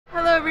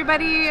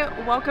everybody,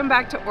 welcome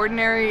back to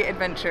Ordinary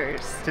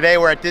Adventures. Today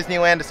we're at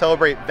Disneyland to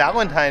celebrate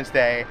Valentine's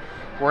Day.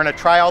 We're gonna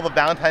try all the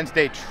Valentine's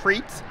Day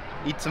treats,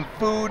 eat some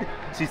food,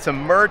 see some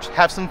merch,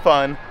 have some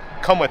fun.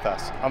 Come with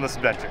us on this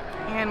adventure.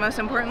 And most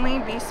importantly,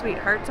 be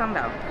sweethearts on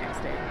Valentine's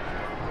Day.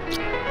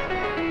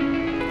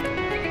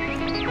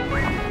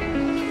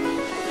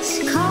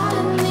 It's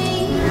calling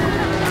me,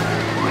 like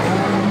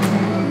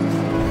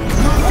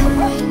the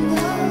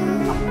rainbow,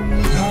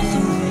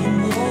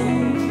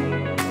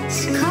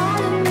 it's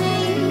calling me,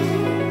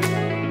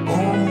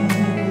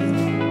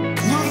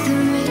 like the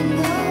rainbow,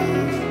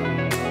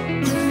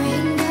 the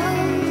rainbow.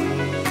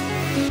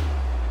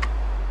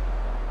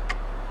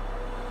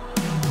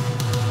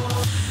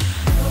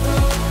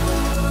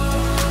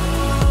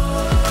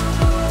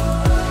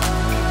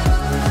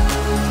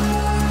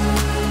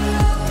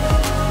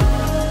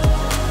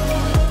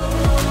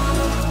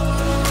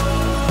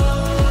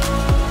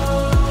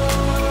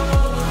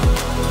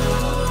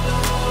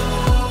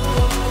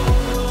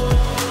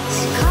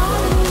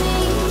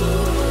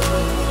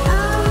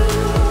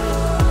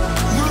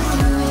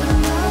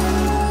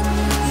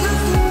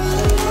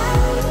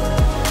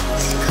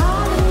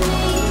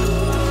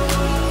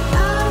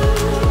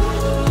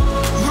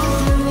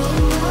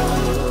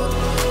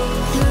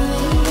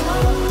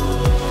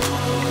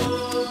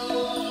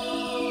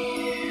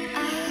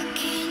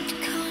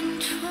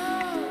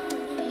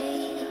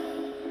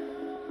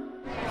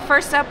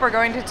 First up, we're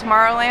going to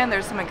Tomorrowland.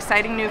 There's some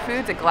exciting new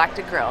foods at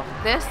Galactic Grill.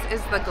 This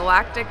is the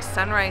Galactic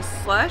Sunrise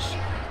Slush,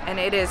 and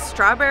it is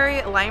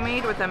strawberry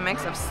limeade with a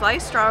mix of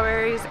sliced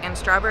strawberries and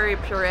strawberry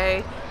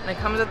puree, and it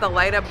comes with the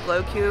light up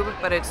glow cube,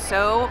 but it's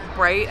so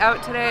bright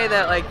out today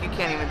that like you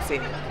can't even see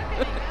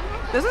it.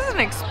 This is an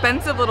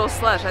expensive little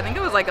slush. I think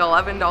it was like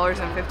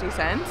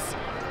 $11.50,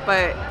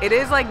 but it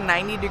is like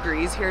 90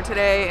 degrees here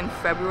today in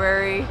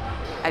February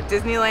at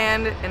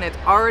Disneyland, and it's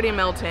already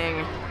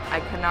melting. I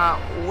cannot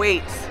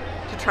wait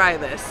to try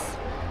this.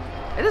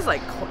 It is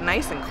like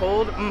nice and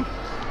cold.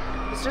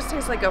 This just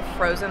tastes like a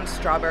frozen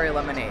strawberry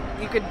lemonade.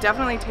 You could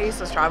definitely taste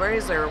the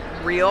strawberries. They're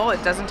real.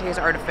 It doesn't taste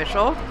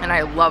artificial, and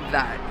I love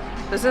that.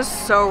 This is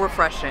so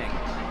refreshing.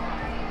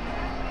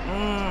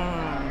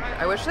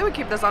 I wish they would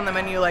keep this on the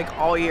menu like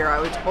all year. I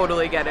would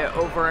totally get it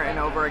over and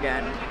over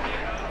again.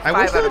 I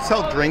wish they would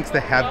sell drinks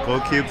that have glow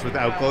cubes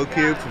without glow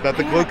cubes, without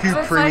the glow cube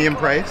premium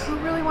price. Who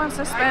really wants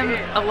to spend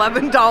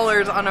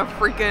 $11 on a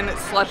freaking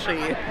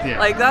slushie? Yeah.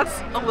 Like,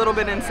 that's a little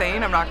bit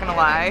insane, I'm not gonna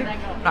lie.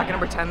 I'm not gonna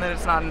pretend that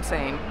it's not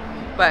insane.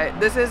 But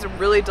this is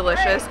really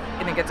delicious,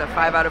 and it gets a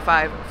 5 out of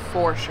 5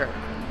 for sure.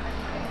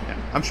 Yeah.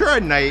 I'm sure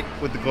at night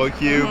with the glow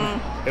cube,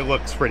 it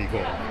looks pretty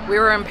cool. We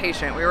were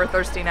impatient, we were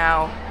thirsty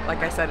now. Like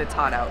I said, it's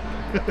hot out.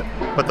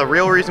 But the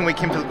real reason we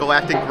came to the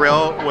Galactic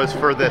Grill was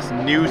for this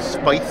new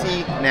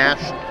spicy Nash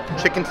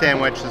chicken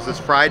sandwich. This is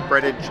fried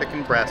breaded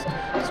chicken breast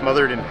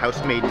smothered in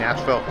house-made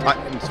Nashville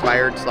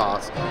hut-inspired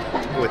sauce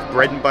with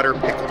bread and butter,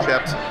 pickle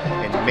chips,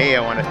 and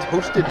mayo on a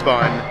toasted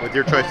bun with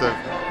your choice of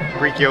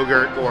Greek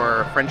yogurt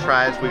or French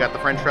fries. We got the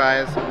French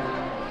fries.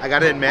 I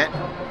gotta admit,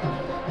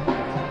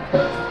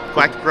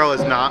 Galactic Grill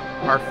is not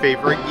our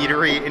favorite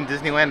eatery in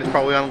Disneyland. It's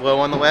probably low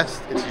on the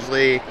list. It's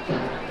usually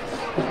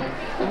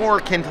more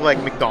akin to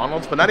like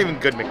McDonald's, but not even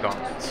good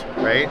McDonald's,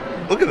 right?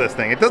 Look at this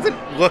thing. It doesn't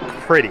look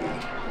pretty.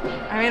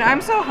 I mean,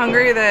 I'm so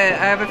hungry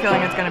that I have a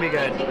feeling it's gonna be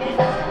good.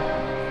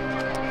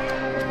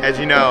 As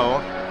you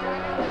know,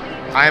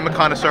 I am a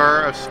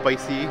connoisseur of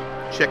spicy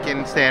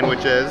chicken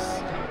sandwiches.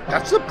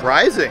 That's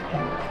surprising.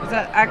 Is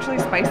that actually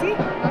spicy?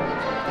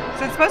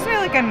 So it's supposed to be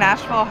like a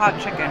Nashville hot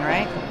chicken,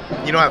 right?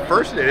 You know, at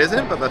first it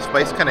isn't, but the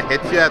spice kind of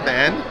hits you at the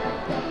end.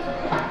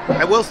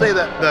 I will say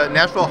that the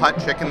Nashville hot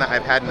chicken that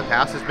I've had in the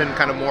past has been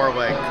kind of more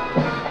like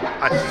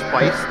a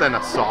spice than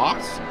a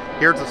sauce.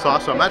 Here it's a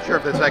sauce, so I'm not sure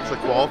if this actually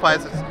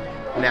qualifies as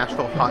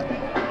Nashville hot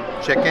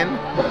chicken.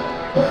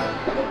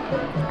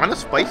 On a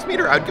spice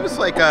meter, I'd give this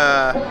like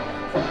a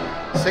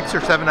 6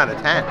 or 7 out of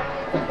 10.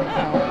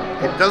 Oh.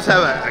 It does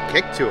have a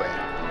kick to it,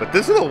 but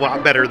this is a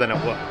lot better than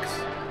it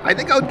looks. I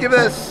think I would give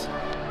this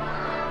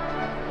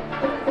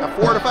a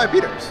 4 out of 5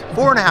 Peters.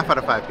 4.5 out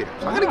of 5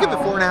 Peters. I'm gonna give it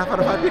 4.5 out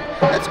of 5 Peters.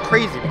 That's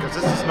crazy because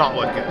this does not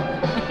look good.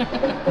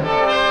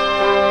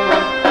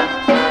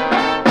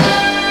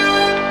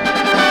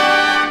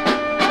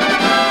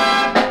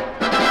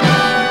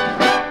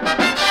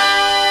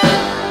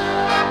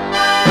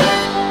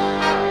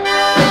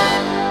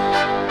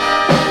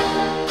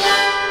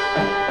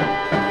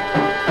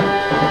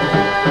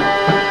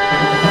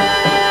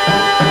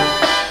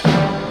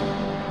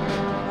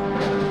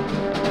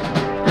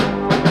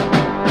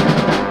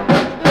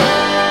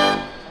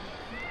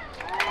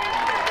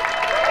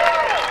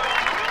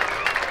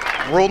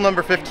 Rule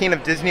number 15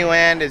 of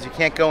Disneyland is you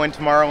can't go in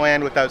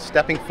Tomorrowland without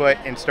stepping foot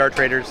in Star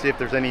Traders to see if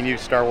there's any new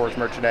Star Wars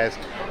merchandise.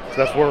 So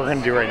that's what we're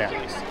gonna do right now.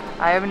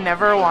 I have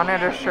never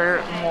wanted a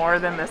shirt more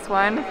than this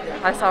one.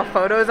 I saw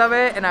photos of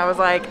it and I was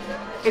like,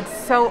 it's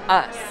so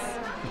us.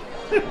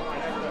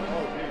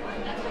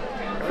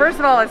 First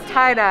of all, it's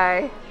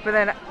tie-dye, but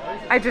then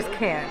I just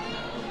can't.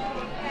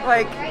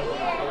 Like,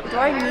 do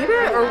I need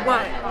it or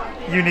what?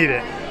 You need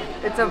it.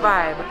 It's a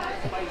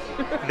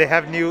vibe. They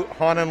have new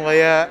Han and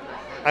Leia,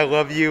 I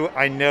love you,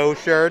 I know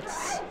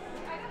shirts.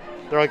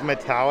 They're like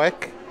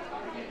metallic.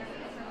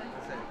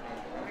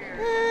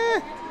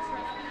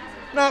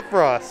 Not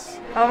for us.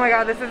 Oh my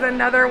god, this is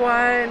another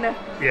one.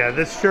 Yeah,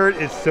 this shirt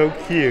is so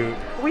cute.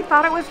 We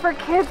thought it was for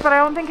kids, but I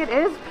don't think it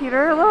is,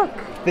 Peter. Look.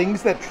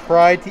 Things that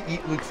tried to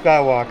eat Luke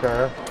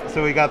Skywalker.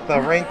 So we got the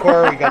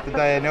Rancor, we got the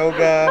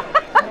Dianoga.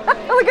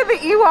 Look at the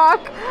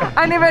Ewok.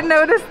 I didn't even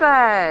notice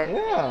that.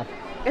 Yeah.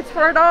 It's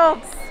for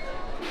adults.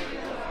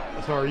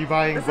 So are you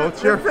buying both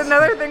This shirts? is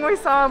another thing we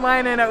saw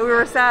online and we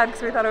were sad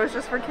because we thought it was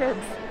just for kids.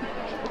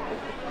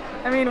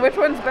 I mean, which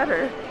one's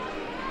better?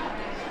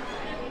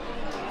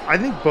 I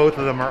think both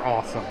of them are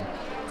awesome.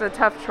 It's a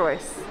tough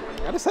choice.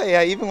 I gotta say,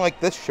 yeah, even like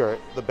this shirt.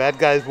 The bad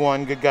guys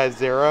 1, good guys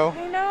 0.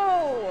 I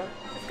know.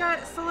 It's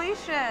got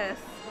Salacious. Yeah,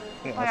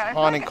 Oh my God, I it's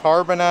feel Han like and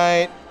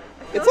Carbonite.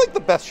 It's like the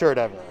best shirt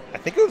ever. I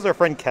think it was our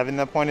friend Kevin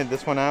that pointed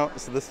this one out.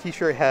 So this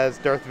t-shirt has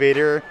Darth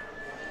Vader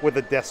with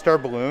a Death Star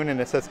balloon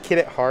and it says Kid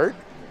at Heart,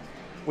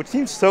 which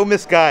seems so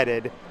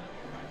misguided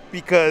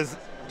because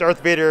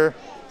Darth Vader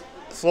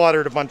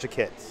slaughtered a bunch of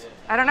kids.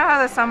 I don't know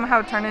how this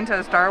somehow turned into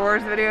a Star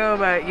Wars video,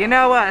 but you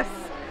know us.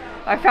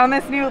 I found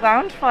this new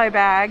Loungefly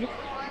bag,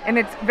 and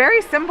it's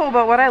very simple,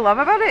 but what I love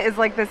about it is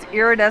like this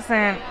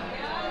iridescent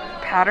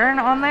pattern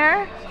on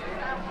there.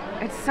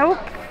 It's so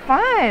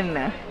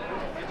fun.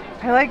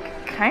 I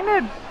like kind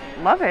of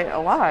love it a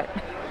lot.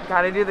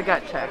 Gotta do the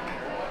gut check.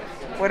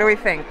 What do we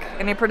think?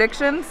 Any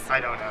predictions?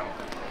 I don't know.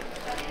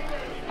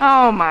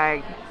 Oh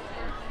my.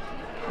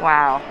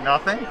 Wow.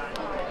 Nothing?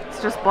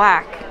 It's just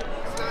black.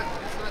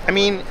 I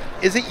mean,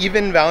 is it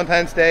even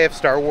Valentine's Day if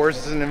Star Wars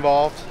isn't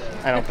involved?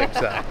 I don't think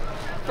so.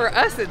 For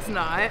us, it's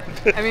not.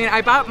 I mean,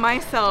 I bought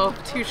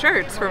myself 2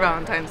 shirts for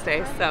Valentine's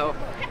Day, so,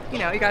 you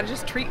know, you gotta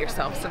just treat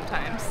yourself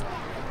sometimes.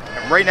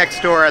 Right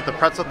next door at the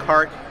Pretzel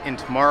Cart in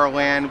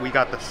Tomorrowland, we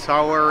got the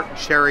sour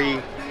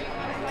cherry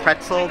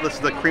pretzel. This is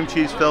the cream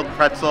cheese filled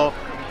pretzel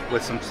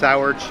with some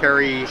sour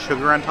cherry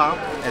sugar on top.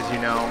 As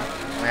you know,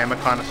 I am a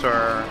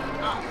connoisseur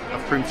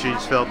of cream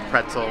cheese filled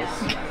pretzels.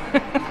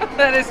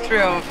 That is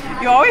true.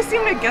 You always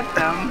seem to get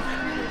them.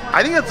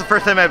 I think that's the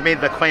first time I've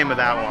made the claim of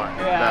that one.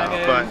 Yeah, though,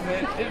 it but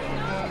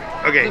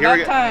is. okay, It's here we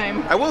go. about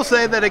time. I will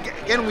say that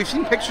again, we've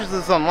seen pictures of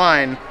this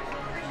online.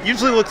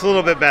 Usually looks a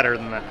little bit better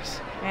than this.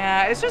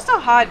 Yeah, it's just a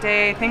hot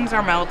day. Things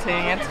are melting.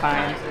 It's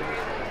fine.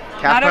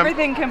 Cast Not mem-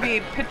 everything can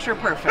be picture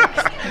perfect.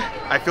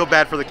 I feel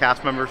bad for the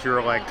cast members who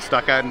are like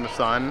stuck out in the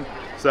sun,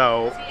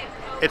 so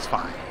it's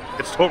fine.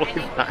 It's totally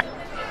fine.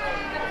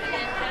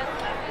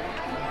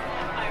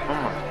 Oh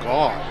my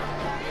god.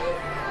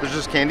 There's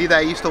this candy that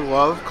I used to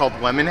love called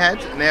Lemon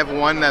Heads, and they have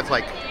one that's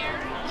like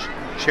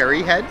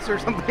cherry heads or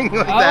something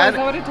like that. Is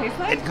that what it tastes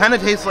like? It kind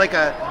of tastes like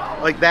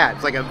that.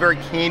 It's like a very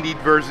candied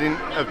version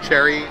of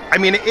cherry. I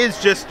mean, it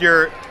is just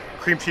your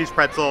cream cheese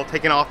pretzel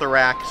taken off the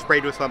rack,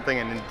 sprayed with something,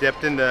 and then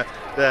dipped into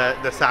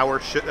the sour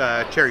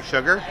cherry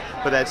sugar.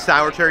 But that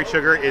sour cherry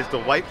sugar is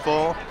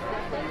delightful.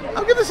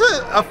 I'll give this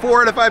a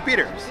 4 out of 5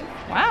 Peters.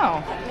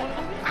 Wow.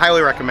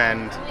 Highly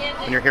recommend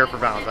when you're here for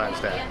Valentine's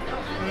Day.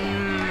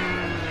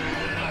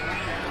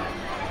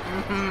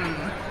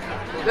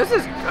 This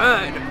is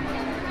good.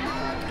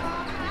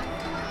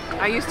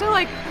 I used to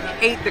like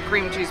hate the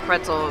cream cheese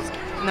pretzels,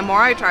 and the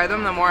more I try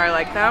them, the more I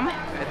like them.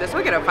 This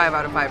would get a 5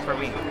 out of 5 for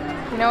me.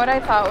 You know what I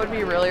thought would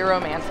be really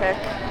romantic?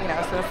 You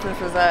know, since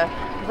this is a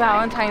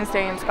Valentine's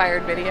Day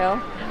inspired video,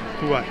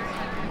 What?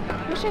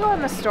 we should go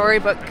on the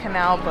Storybook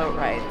Canal boat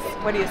rides.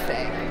 What do you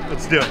say?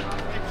 Let's do it.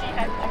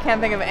 I can't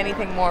think of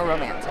anything more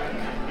romantic.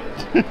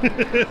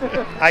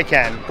 I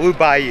can. Blue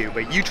Bayou,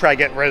 but you try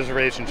getting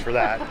reservations for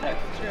that.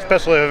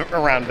 Especially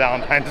around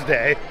Valentine's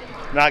Day.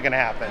 Not gonna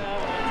happen.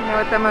 You know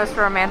what the most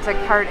romantic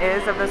part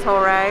is of this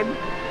whole ride?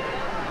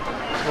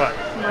 What?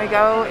 When we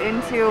go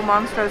into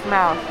Monstro's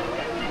mouth.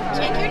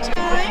 Take your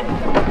time.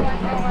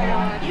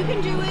 You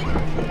can do it.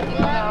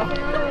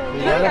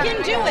 You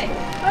can do it.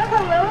 Well,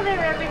 hello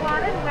there,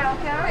 everyone, and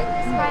welcome.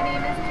 My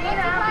name is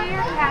Gina. I'll be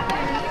your captain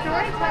and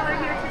storyteller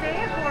here today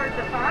aboard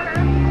the Fauna.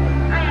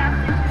 I ask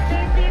you to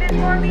stay seated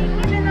for me,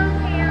 keeping those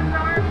hands,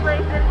 arms,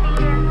 legs, and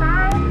feet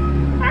inside.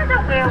 And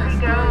away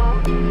we go.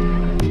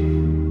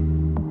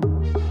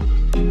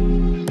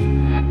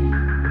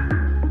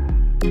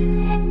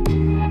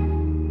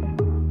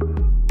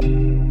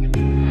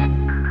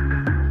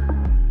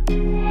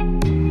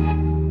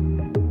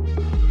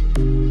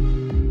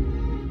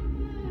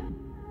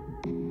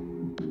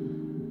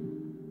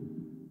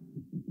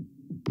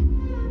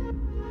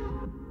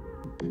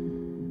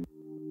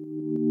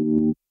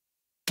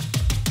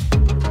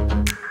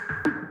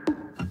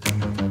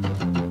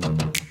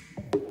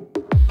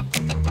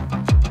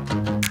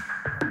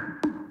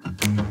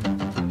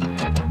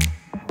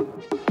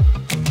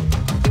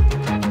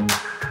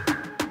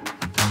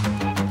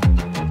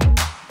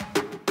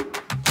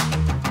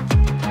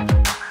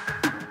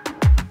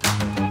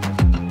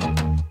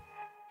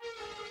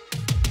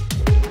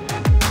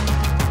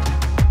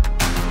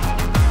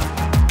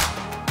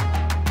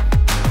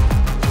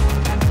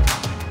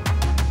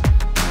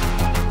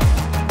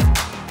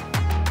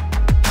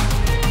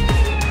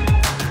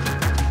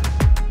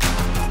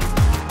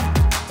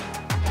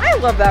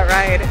 love that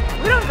ride.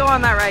 We don't go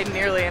on that ride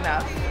nearly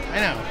enough. I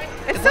know.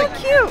 It's so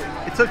cute.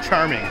 It's so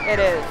charming. It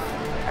is.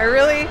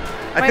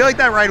 I feel like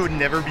that ride would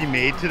never be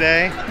made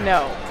today.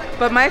 No.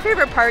 But my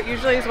favorite part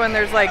usually is when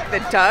there's like the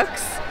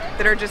ducks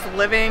that are just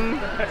living,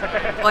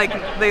 like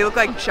they look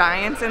like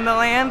giants in the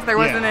land. There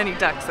wasn't any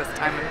ducks this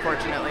time,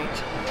 unfortunately.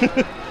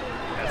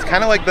 It's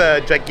kind of like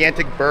the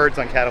gigantic birds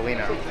on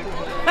Catalina.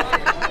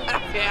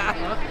 Yeah,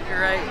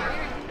 you're right.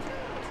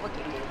 Look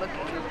at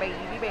you,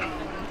 baby.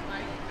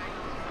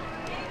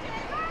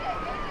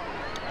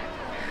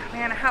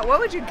 Man, what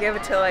would you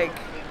give to like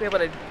be able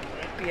to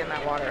be in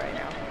that water right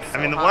now? I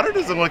mean, the water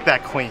doesn't look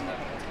that clean.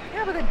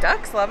 Yeah, but the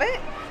ducks love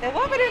it. They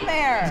love it in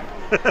there.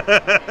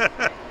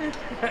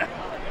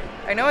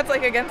 I know it's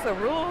like against the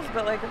rules,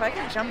 but like if I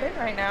could jump in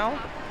right now.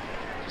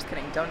 Just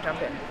kidding, don't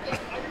jump in.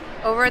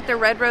 Over at the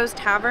Red Rose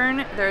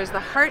Tavern, there's the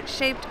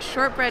heart-shaped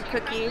shortbread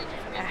cookie. It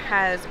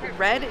has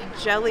red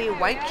jelly,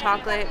 white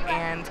chocolate,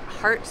 and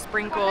heart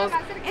sprinkles,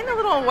 and a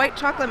little white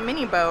chocolate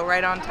mini bow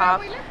right on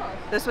top.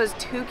 This was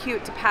too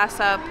cute to pass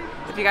up.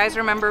 If you guys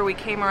remember, we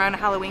came around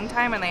Halloween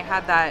time and they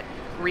had that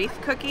wreath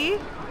cookie.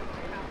 It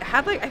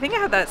had like, I think it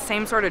had that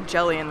same sort of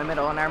jelly in the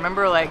middle, and I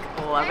remember like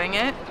loving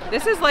it.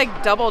 This is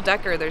like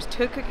double-decker. There's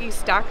 2 cookies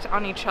stacked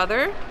on each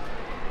other,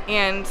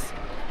 and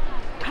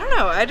I don't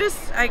know,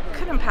 I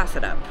couldn't pass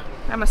it up.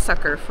 I'm a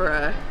sucker for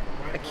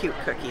a cute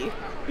cookie.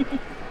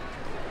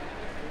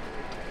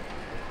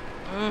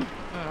 Oh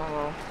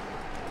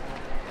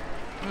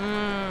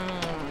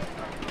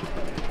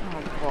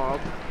God.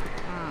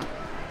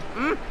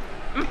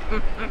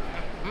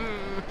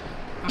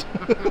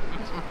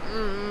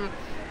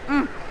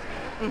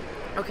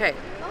 Okay,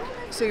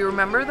 so you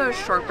remember those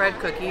shortbread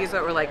cookies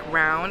that were like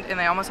round and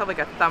they almost have like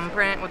a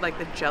thumbprint with like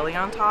the jelly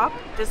on top?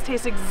 This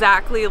tastes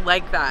exactly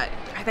like that.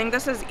 I think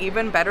this is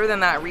even better than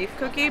that wreath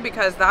cookie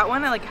because that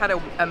one like had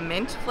a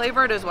mint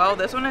flavored as well.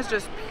 This one is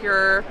just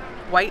pure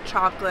white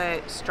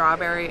chocolate,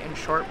 strawberry, and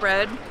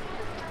shortbread.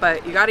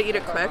 But you gotta eat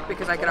it quick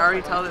because I could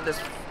already tell that this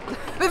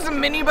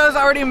mini bow is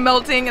already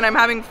melting and I'm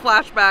having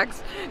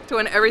flashbacks to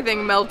when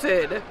everything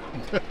melted.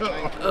 This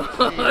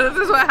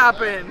is what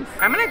happens.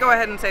 I'm gonna go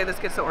ahead and say this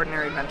gets the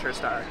Ordinary Adventure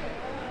star.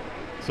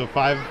 So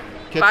 5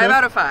 ketchup? 5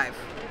 out of 5.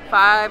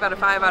 5 out of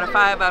 5 out of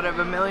 5 out of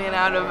a million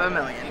out of a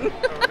million.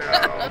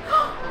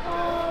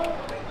 Oh,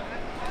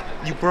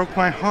 no. You broke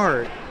my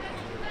heart.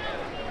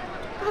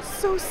 That's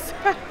so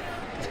sad.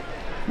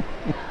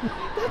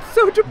 That's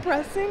so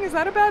depressing. Is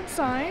that a bad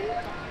sign?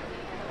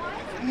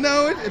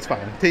 No, it's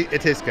fine.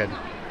 It tastes good.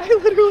 I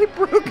literally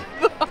broke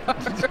the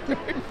heart.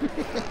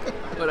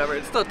 Whatever,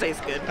 it still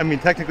tastes good. I mean,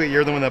 technically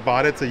you're the one that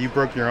bought it, so you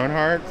broke your own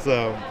heart,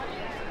 so...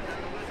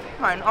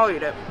 Fine, I'll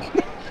eat it.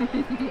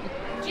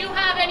 Do you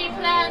have any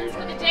plans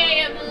for the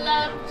day of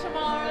love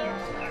tomorrow?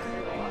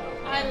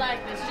 I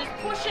like this. Just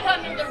push it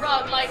under the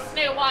rug like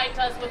Snow White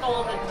does with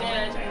all the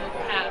dirt and the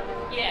cat.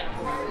 Yeah.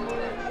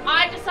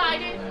 I've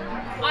decided.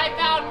 I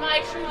found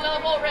my true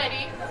love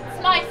already.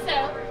 It's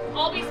myself.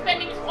 I'll be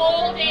spending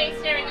all day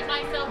staring at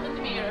myself in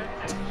the mirror.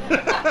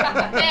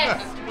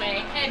 Best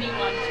way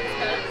anyone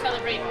should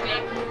celebrate the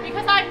day.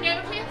 Because I've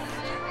noticed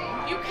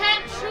you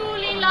can't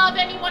truly love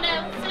anyone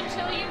else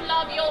until you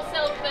love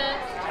yourself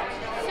first.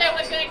 So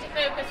we're going to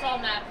focus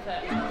on that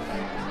first.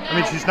 I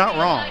mean, she's not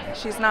wrong.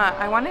 She's not.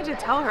 I wanted to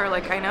tell her,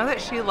 like, I know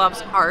that she loves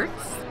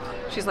hearts.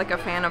 She's like a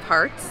fan of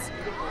hearts.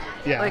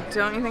 Yeah. Like,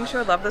 don't you think she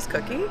would love this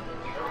cookie?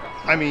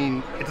 I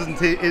mean, it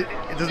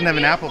doesn't have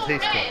an apple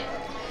taste to it.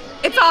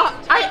 It's all.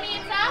 Tell me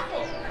it's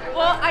apple.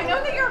 Well, I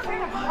know that you're a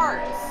fan of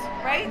hearts,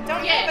 right? Don't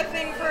you Yes. have a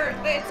thing for?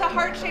 It's a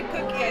heart-shaped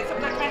cookie. I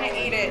sometimes kind of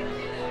ate it.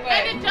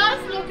 And it does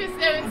look as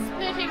though it's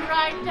splitting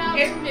right down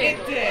the middle.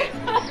 It did. So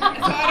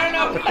I don't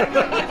know if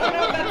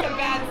that's a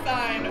bad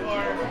sign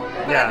or.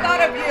 But I thought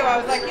of you. I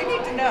was like, you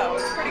need to know.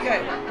 It's pretty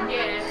good.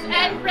 Yes,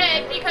 and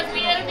red because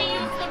we only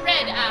use the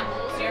red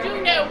apples. You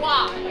do know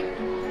why.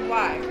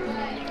 Why?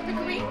 The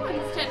green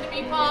ones tend to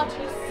be far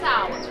too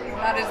sour.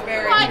 That is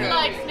very Quite true.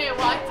 like Snow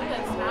White's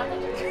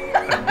personality.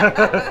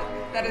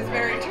 That is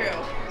very true.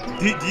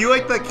 Do you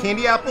like the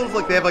candy apples?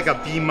 Like they have like a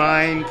Be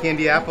Mine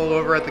candy apple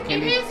over at the It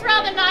candy? is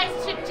rather nice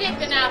to dip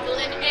an apple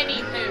in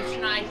any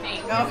potion, I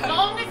think. As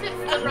long as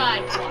it's the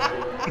right one.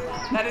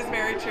 That is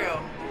very true.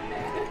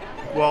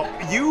 Well,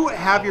 you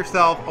have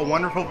yourself a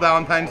wonderful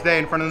Valentine's Day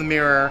in front of the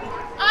mirror.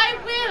 I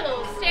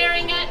will,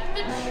 staring at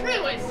the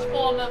truest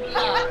form of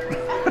love.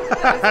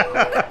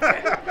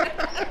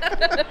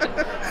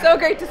 So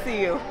great to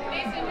see you.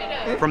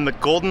 From the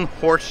Golden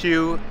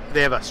Horseshoe,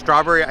 they have a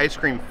strawberry ice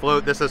cream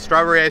float. This is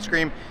strawberry ice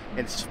cream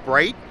and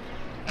Sprite.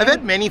 I've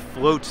had many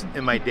floats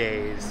in my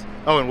days.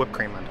 Oh, and whipped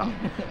cream on top.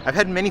 I've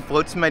had many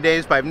floats in my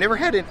days, but I've never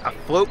had a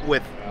float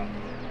with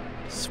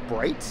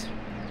Sprite.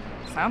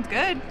 Sounds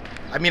good.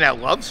 I mean, I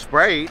love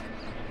Sprite.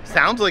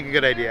 Sounds like a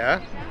good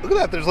idea. Look at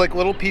that, there's like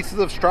little pieces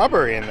of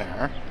strawberry in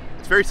there.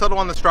 It's very subtle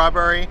on the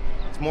strawberry.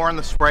 It's more on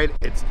the Sprite.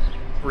 It's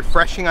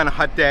refreshing on a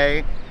hot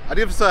day. I'd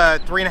give this a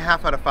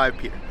 3.5 out of 5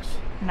 Peters.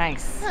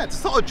 Nice. Yeah, it's a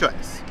solid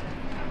choice.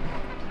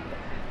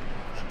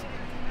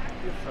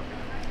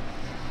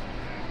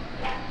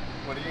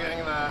 What are you getting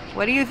in the...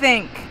 What do you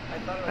think? I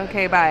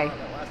Okay, bye.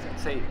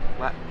 Say,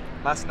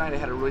 last night I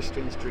had a really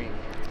strange dream.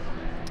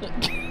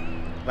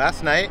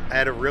 Last night, I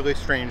had a really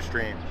strange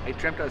dream. I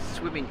dreamt I was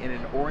swimming in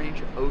an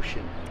orange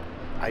ocean.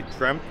 I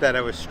dreamt that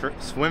I was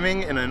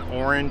swimming in an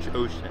orange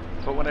ocean.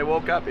 But when I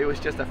woke up, it was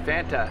just a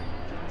Fanta.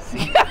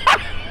 See?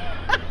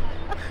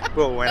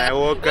 But when I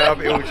woke up,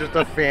 it was just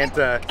a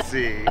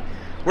fantasy.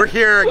 We're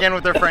here again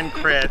with our friend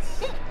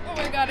Chris. Oh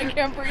my god, I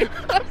can't breathe.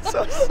 I'm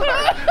so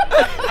sorry.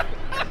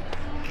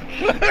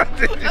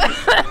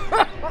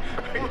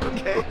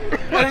 Okay.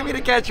 I didn't mean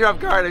to catch you off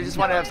guard. I just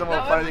want to have some more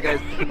fun with you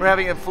guys. We're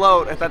having a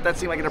float. I thought that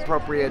seemed like an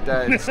appropriate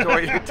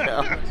story to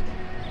tell. Have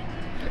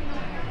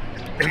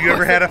you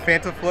ever had a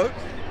Fanta float?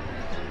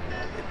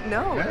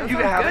 No, that You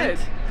sounds haven't?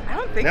 good. I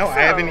don't think No, so. I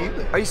haven't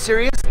either. Are you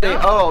serious?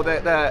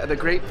 The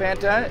grape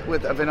Fanta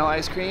with a vanilla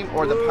ice cream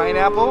or the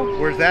pineapple?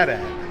 Where's that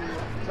at?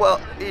 Well,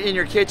 in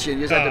your kitchen.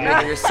 You just have to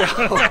make it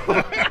yourself.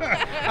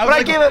 I But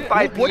I gave it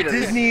 5 What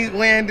Peters.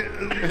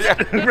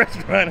 Disneyland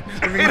restaurant?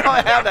 We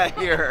don't have that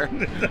here.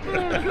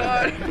 Oh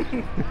god.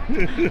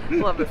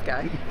 Love this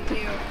guy.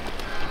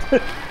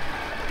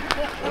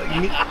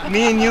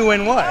 Me and you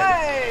and what?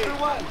 Hey!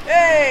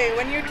 Hey!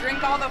 When you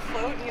drink all the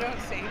float and you don't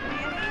save me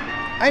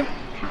any?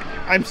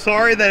 I'm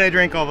sorry that I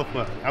drank all the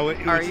float.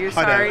 Are you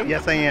sorry?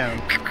 Yes, I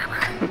am.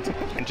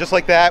 And just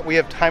like that, we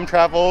have time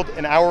traveled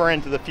an hour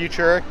into the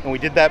future, and we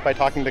did that by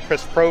talking to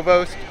Chris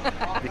Provost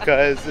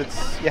because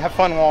you have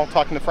fun while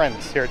talking to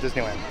friends here at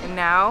Disneyland. And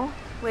now,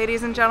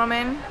 ladies and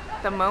gentlemen,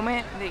 the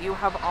moment that you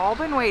have all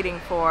been waiting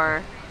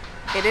for,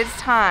 it is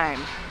time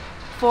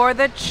for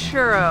the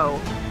Churro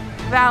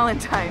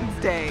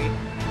Valentine's Day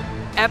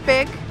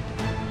Epic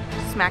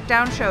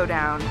Smackdown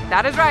Showdown.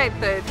 That is right,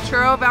 the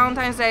Churro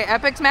Valentine's Day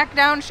Epic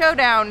Smackdown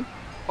Showdown,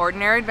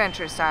 Ordinary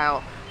Adventure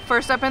style.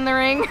 First up in the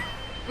ring,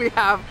 we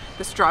have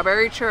the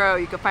strawberry churro.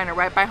 You can find it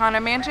right by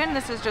Haunted Mansion.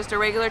 This is just a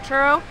regular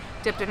churro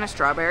dipped in a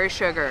strawberry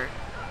sugar.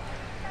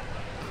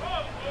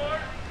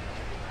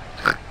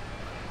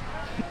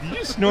 Did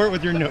you snort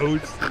with your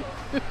nose?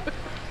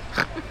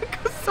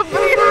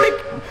 Somebody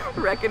like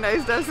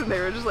recognized us and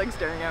they were just like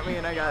staring at me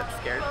and I got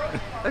scared.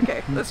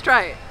 Okay, let's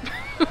try it.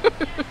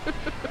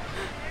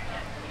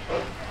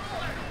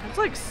 It's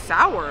like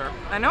sour.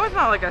 I know it's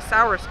not like a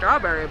sour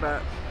strawberry,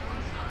 but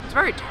it's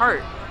very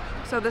tart.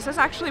 So this is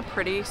actually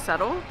pretty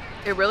subtle.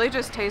 It really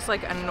just tastes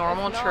like a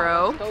normal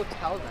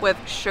churro with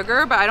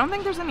sugar, but I don't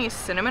think there's any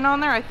cinnamon on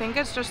there. I think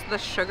it's just the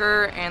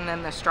sugar and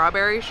then the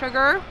strawberry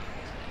sugar.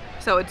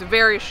 So it's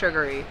very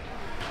sugary.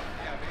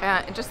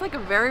 And just like a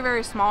very,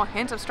 very small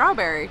hint of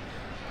strawberry.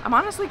 I'm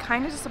honestly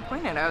kind of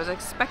disappointed. I was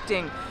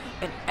expecting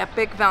an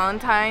epic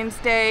Valentine's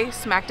Day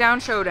Smackdown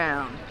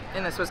Showdown.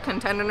 And this was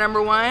contender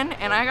number 1,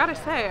 and I gotta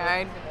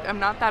say, I'm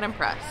not that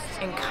impressed.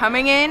 And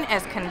coming in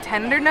as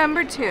contender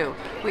number 2,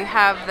 we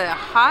have the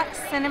Hot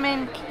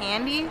Cinnamon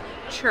Candy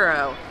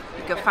Churro.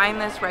 You can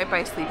find this right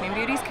by Sleeping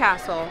Beauty's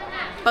Castle.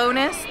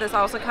 Bonus, this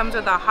also comes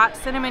with a Hot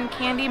Cinnamon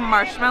Candy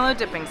Marshmallow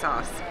dipping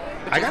sauce.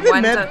 I gotta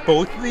admit,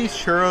 both of these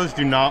churros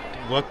do not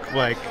look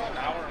like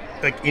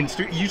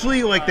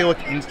usually like they look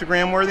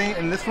Instagram worthy,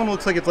 and this one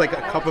looks like it's like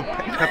a cup of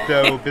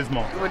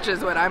Pepto-Bismol. Which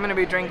is what I'm gonna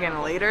be drinking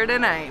later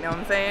tonight, you know what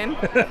I'm saying?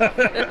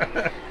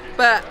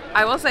 But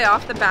I will say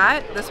off the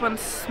bat, this one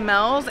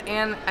smells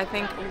and I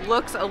think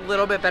looks a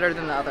little bit better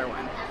than the other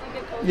one.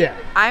 Yeah.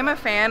 I'm a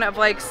fan of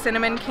like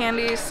cinnamon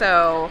candy,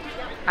 so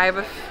I have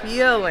a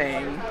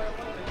feeling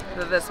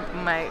that this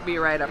might be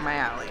right up my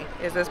alley.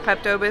 Is this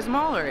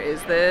Pepto-Bismol or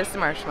is this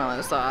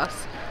marshmallow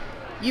sauce?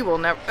 You will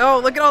never, oh,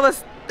 look at all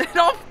this, it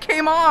all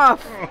came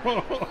off.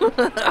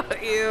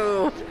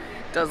 Ew,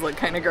 does look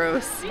kind of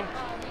gross.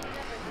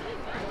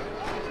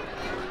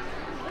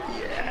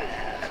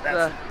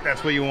 Yeah,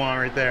 that's what you want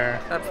right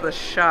there. That's the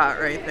shot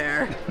right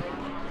there.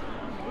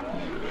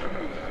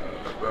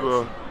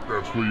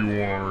 That's what you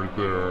want right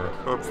there.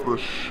 That's the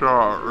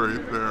shot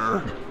right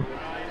there.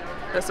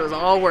 This was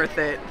all worth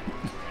it.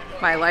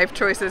 My life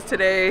choices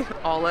today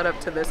all led up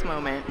to this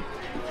moment.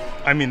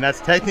 I mean,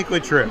 that's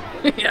technically true.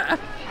 Yeah.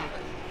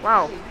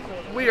 Wow.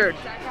 Weird.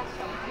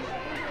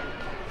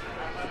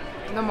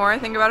 The more I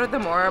think about it, the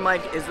more I'm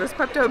like, is this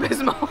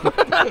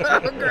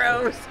Pepto-Bismol?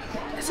 Gross.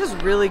 This is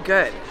really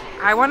good.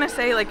 I want to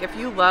say, like, if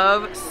you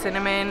love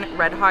cinnamon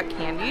red hot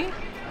candy,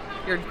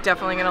 you're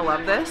definitely going to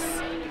love this.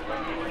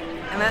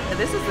 And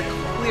this is the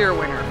clear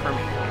winner for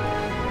me.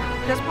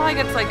 This probably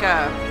gets like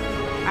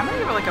I'm going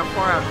to give it like a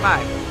 4 out of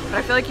 5. But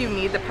I feel like you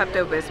need the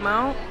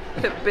Pepto-Bismol.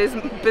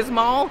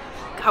 Bismol?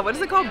 God, what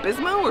is it called?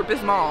 Bismo or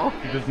Bismol?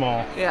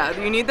 Bismol. Yeah,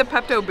 you need the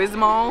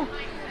Pepto-Bismol.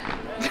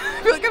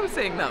 I feel like I'm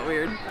saying that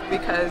weird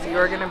because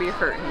you're gonna be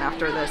hurting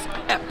after this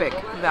epic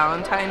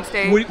Valentine's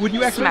Day Would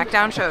you actually,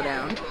 Smackdown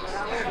Showdown.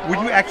 Would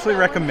you actually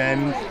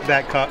recommend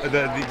that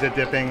the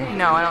dipping?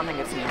 No, I don't think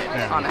it's needed,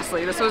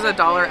 honestly. This was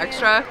 $1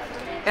 extra,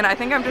 and I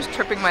think I'm just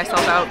tripping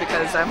myself out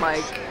because I'm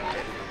like,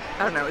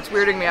 I don't know, it's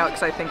weirding me out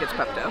because I think it's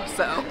Pepto,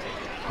 so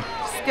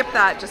skip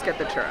that, just get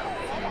the churro.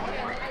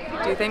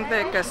 Do you think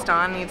that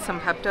Gaston needs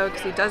some Pepto?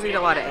 Because he does eat a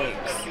lot of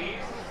eggs.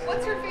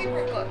 What's your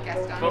favorite book,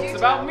 Gaston? Books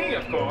about me,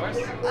 of course.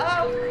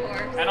 Oh, of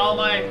course. And all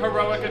my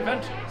heroic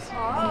adventures.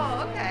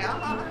 Oh, okay.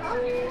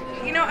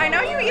 You know, I know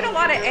you eat a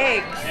lot of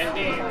eggs.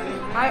 Indeed.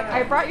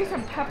 I brought you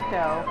some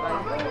Pepto.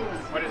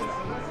 What is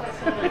that?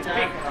 It's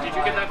pink. Did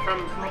you get that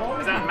from,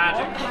 is that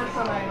magic?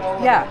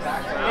 Yes.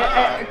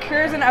 It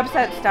cures an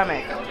upset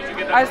stomach. Did you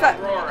get that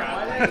from Aurora?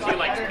 She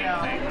likes pink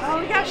things.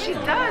 Oh, yeah, she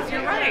does.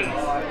 You're right.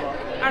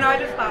 Oh, no, I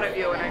just thought of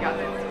you when I got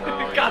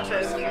this. Got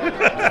this.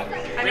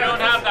 We don't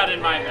have that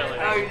in my village.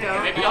 Oh, you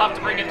don't? Maybe you'll have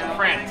to bring it to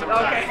France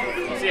sometime.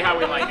 Okay. We'll see how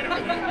we like it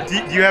over there.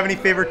 Do you have any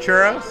favorite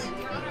churros?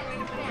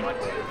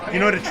 You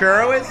know what a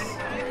churro is?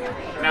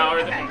 Now,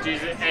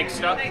 is it egg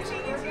stuffed? Is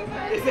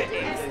it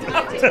egg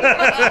stuffed?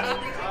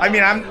 I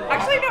mean,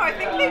 Actually, no, I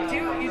think they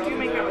do. You do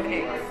make it with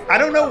eggs. I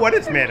don't know what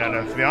it's made out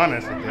of, to be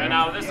honest with you. And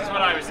now, this is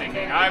what I was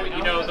thinking.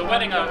 You know, the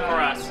wedding for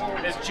us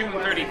is June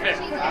 35th.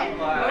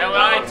 And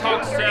when I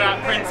talked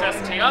to Princess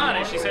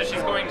Tiana, she said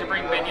she's going to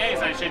bring beignets.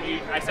 I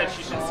said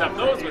she should stuff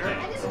those with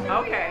eggs.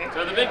 Okay.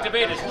 So the big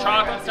debate is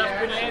chocolate stuffed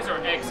beignets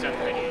or egg stuffed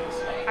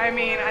beignets. I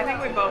mean, I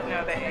think we both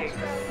know the eggs.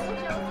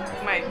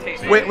 Might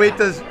taste. Wait,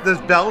 does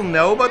Belle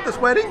know about this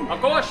wedding? Of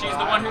course, she's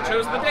the one who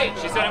chose the date.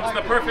 She said it was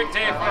the perfect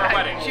day for our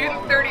wedding. June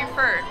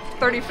 31st.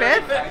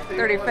 35th?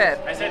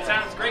 35th. I said,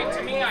 sounds great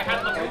to me. I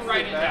had the food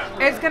write it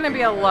down. It's gonna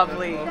be a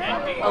lovely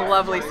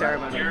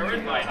ceremony. You're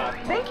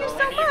invited. Thank you so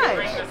And you can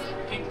bring much. this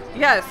pink.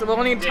 Yes,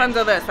 we'll need tons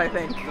of this, I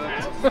think. Do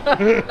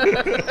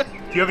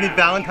you have any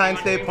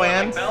Valentine's Day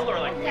plans? Belle or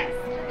like Yes,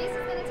 this is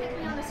going to take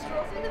me on a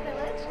stroll through the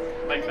village.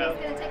 Like and Belle?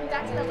 it's going to take me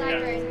back to the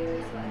library.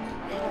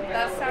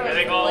 That sounds I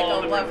think all like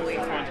the a lovely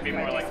Princess want to time. be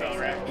more like Belle,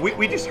 right?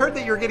 We just heard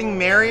that you're getting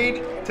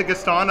married to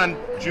Gaston on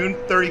June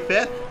 35th. Is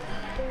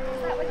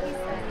that what you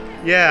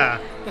said? Yeah.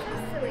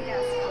 Silly,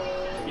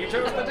 yes. You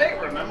chose the date,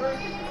 remember? I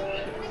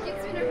think you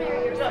should have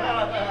married yourself.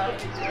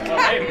 Well,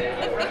 maybe.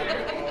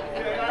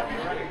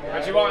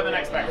 But you are the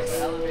next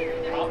person. You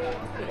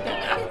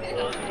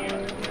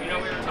know,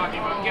 we were talking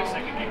about gifts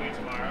I could give you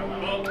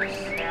tomorrow. Books,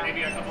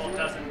 maybe a couple of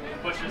dozen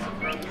bushes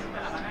of roses.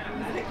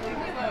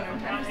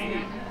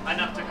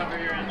 Enough to cover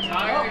your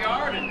entire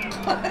yard.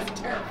 That's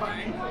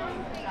terrifying.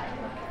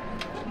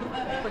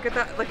 Look at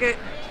that. Look at.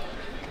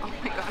 Oh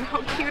my god,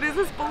 how cute is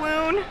this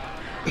balloon?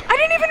 I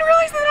didn't even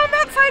realize that on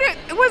that side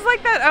it was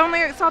like that. I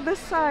only saw this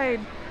side.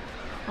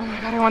 Oh my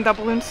god, I want that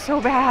balloon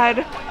so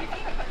bad.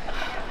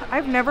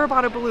 I've never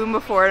bought a balloon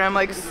before and I'm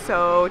like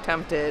so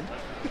tempted.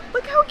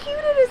 Look how cute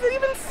it is. It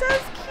even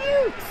says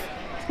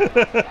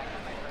cute.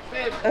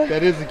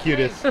 That is the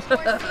cutest.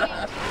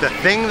 The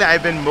thing that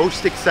I've been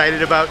most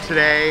excited about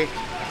today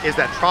is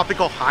that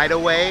Tropical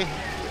Hideaway.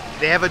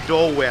 They have a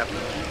Dole Whip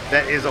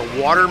that is a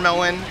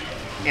watermelon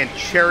and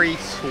cherry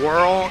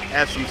swirl. It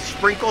has some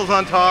sprinkles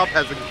on top,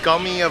 has a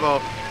gummy of a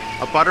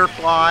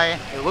butterfly.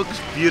 It looks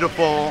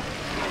beautiful,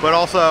 but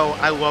also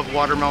I love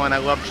watermelon, I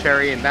love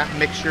cherry, and that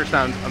mixture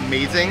sounds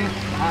amazing.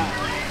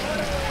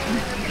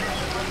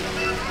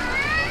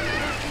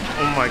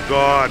 Oh my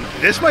god.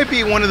 This might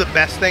be one of the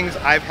best things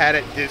I've had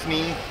at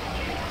Disney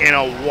in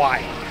a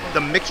while.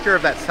 The mixture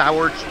of that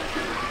sour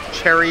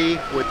cherry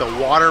with the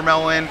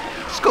watermelon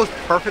just goes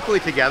perfectly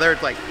together.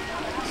 It's like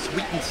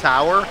sweet and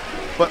sour,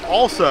 but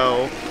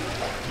also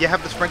you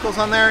have the sprinkles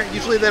on there.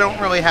 Usually they don't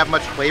really have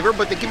much flavor,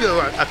 but they give you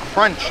a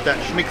crunch that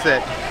makes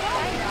it.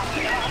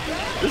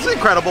 This is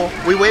incredible.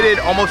 We waited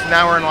almost an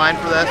hour in line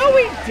for this. No,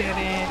 we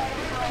didn't.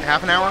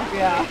 Half an hour?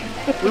 Yeah.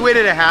 We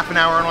waited a half an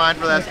hour in line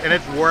for this, and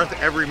it's worth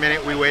every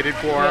minute we waited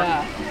for.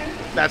 Yeah.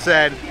 That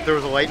said, there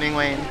was a lightning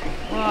lane.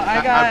 Well, I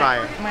I'd got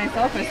buy it.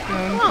 myself a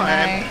spoon. Oh,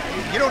 and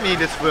you don't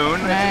need a spoon.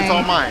 It's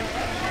all mine.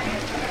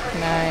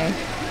 Nice.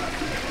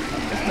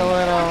 Just a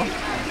little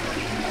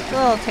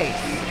taste.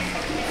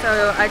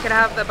 So I could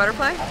have the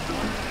butterfly?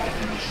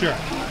 Sure.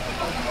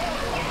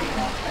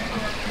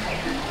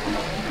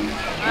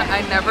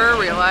 I never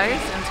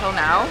realized until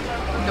now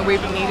that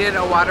we've needed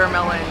a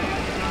watermelon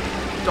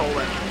Dole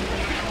Whip.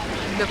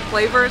 The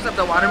flavors of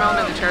the watermelon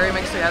and the cherry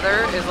mixed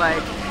together is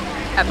like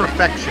epic.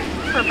 Perfection.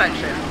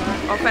 Perfection.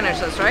 I'll finish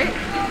this, right?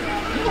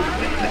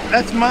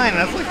 That's mine.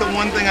 That's like the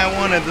one thing I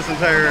wanted this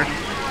entire.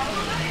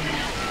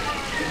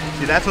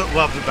 See, that's what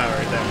love's about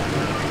right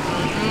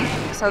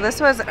there. So this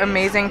was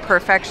amazing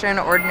perfection,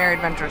 ordinary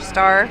adventure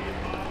star.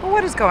 But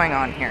what is going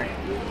on here?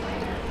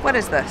 What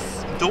is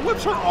this? Dole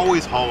Whips are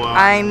always hollow.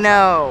 I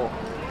know,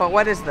 but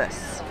what is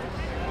this?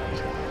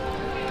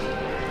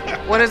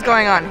 What is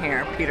going on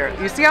here, Peter?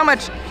 You see how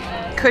much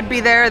could be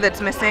there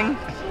that's missing?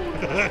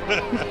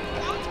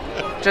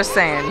 Just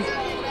saying.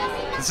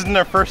 This isn't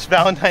our first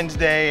Valentine's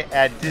Day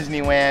at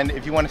Disneyland.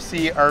 If you want to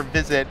see our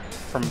visit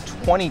from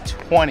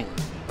 2020,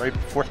 right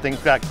before things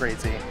got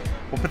crazy,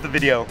 we'll put the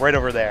video right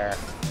over there.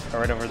 Or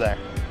right over there.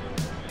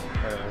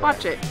 Right over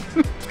Watch it.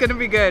 It's gonna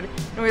be good.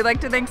 And we'd like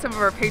to thank some of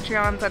our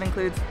Patreons. That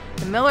includes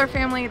the Miller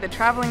family, the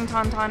Traveling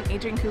Tauntaun,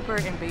 Agent Cooper,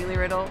 and Bailey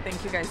Riddle.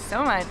 Thank you guys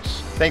so much.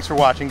 Thanks for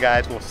watching,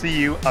 guys. We'll see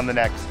you on the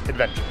next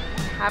adventure.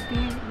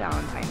 Happy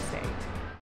Valentine's Day.